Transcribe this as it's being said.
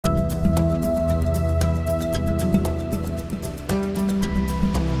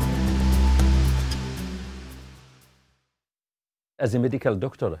As a medical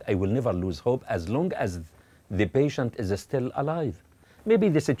doctor, I will never lose hope as long as the patient is still alive. Maybe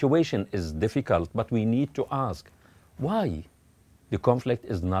the situation is difficult, but we need to ask why the conflict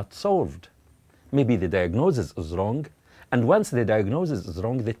is not solved. Maybe the diagnosis is wrong, and once the diagnosis is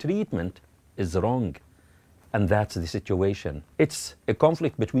wrong, the treatment is wrong. And that's the situation. It's a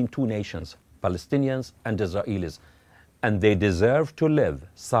conflict between two nations, Palestinians and Israelis, and they deserve to live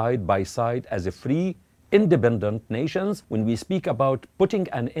side by side as a free, independent nations. When we speak about putting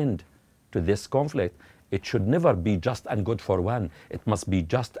an end to this conflict, it should never be just and good for one. It must be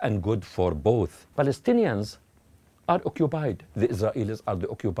just and good for both. Palestinians are occupied. The Israelis are the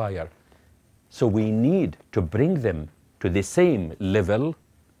occupier. So we need to bring them to the same level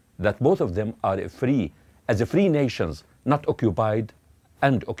that both of them are free, as a free nations, not occupied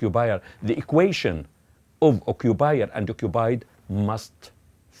and occupier. The equation of occupier and occupied must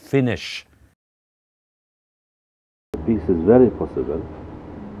finish. Peace is very possible.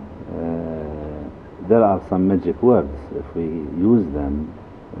 There are some magic words. If we use them,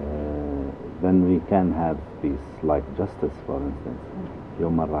 then we can have peace, like justice, for instance,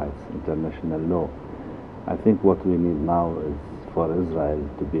 human rights, international law. I think what we need now is for Israel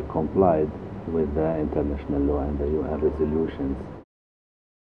to be complied with the international law and the UN resolutions.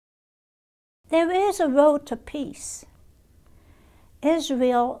 There is a road to peace.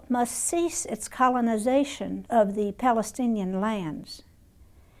 Israel must cease its colonization of the Palestinian lands.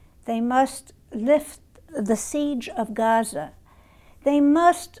 They must lift the siege of Gaza. They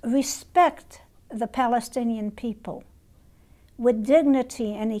must respect the Palestinian people with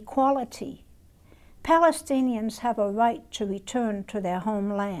dignity and equality. Palestinians have a right to return to their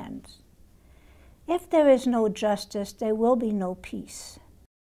homelands. If there is no justice, there will be no peace.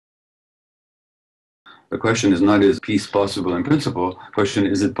 The question is not, is peace possible in principle? The question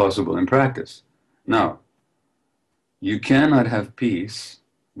is it possible in practice? Now, you cannot have peace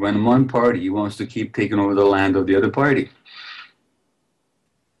when one party wants to keep taking over the land of the other party.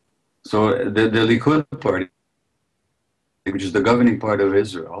 So the Likud party, which is the governing part of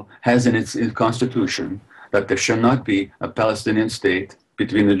Israel, has in its constitution that there shall not be a Palestinian state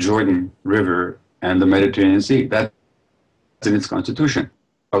between the Jordan River and the Mediterranean Sea. That's in its constitution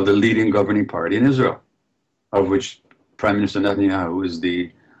of the leading governing party in Israel, of which Prime Minister Netanyahu is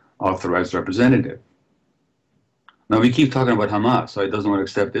the authorized representative. Now we keep talking about Hamas, so it doesn't want to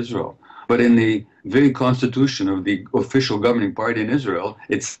accept Israel. But in the very constitution of the official governing party in Israel,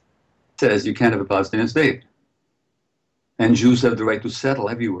 it says you can't have a Palestinian state. And Jews have the right to settle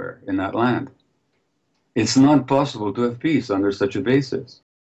everywhere in that land. It's not possible to have peace under such a basis.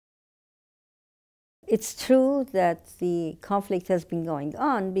 It's true that the conflict has been going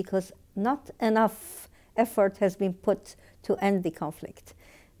on because not enough effort has been put to end the conflict.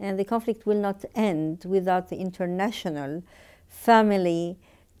 And the conflict will not end without the international family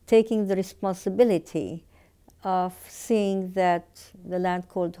taking the responsibility of seeing that the land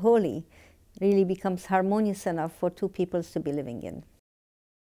called holy really becomes harmonious enough for two peoples to be living in.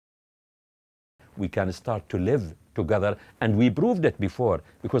 We can start to live together, and we proved it before,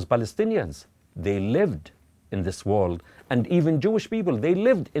 because Palestinians, they lived in this world, and even Jewish people, they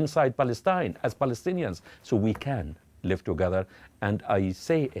lived inside Palestine as Palestinians, so we can live together. And I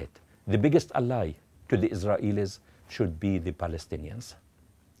say it, the biggest ally to the Israelis should be the Palestinians,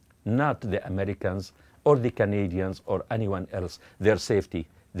 not the Americans or the Canadians or anyone else. Their safety,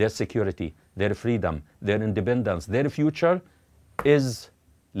 their security, their freedom, their independence, their future is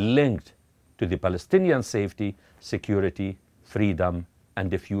linked to the Palestinian safety, security, freedom, and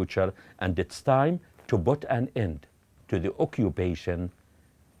the future. And it's time to put an end to the occupation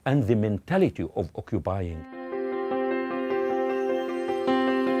and the mentality of occupying.